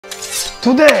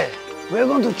Today, we're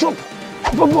going to chop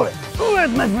a bullet.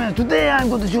 Alright, my friend, today I'm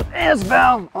going to shoot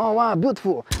Airsoft. Oh wow,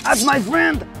 beautiful. That's my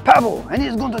friend, Pavel, and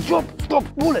he's going to stop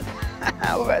bullet.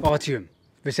 Alright. Artyom,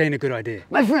 this ain't a good idea.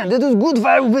 My friend, this is good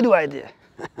viral video idea.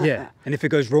 Yeah, and if it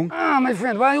goes wrong? Ah, my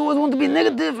friend, why you always want to be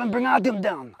negative and bring Artyom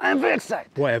down? I'm very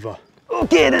excited. Whatever.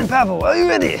 Okay then, Pavel, are you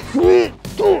ready? 3,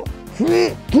 2,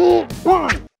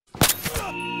 1.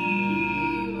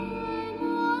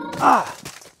 Ah,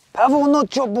 Pavel will not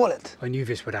chop bullet. I knew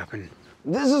this would happen.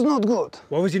 This is not good.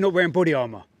 Why was he not wearing body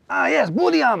armor? Ah yes,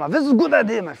 body armor. This is a good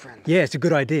idea, my friend. Yeah, it's a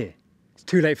good idea. It's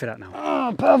too late for that now.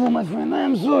 Ah, Pavel, my friend, I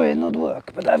am sorry it not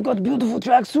work, but I've got a beautiful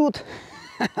tracksuit.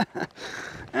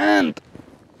 And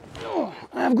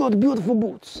I've got beautiful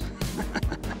boots.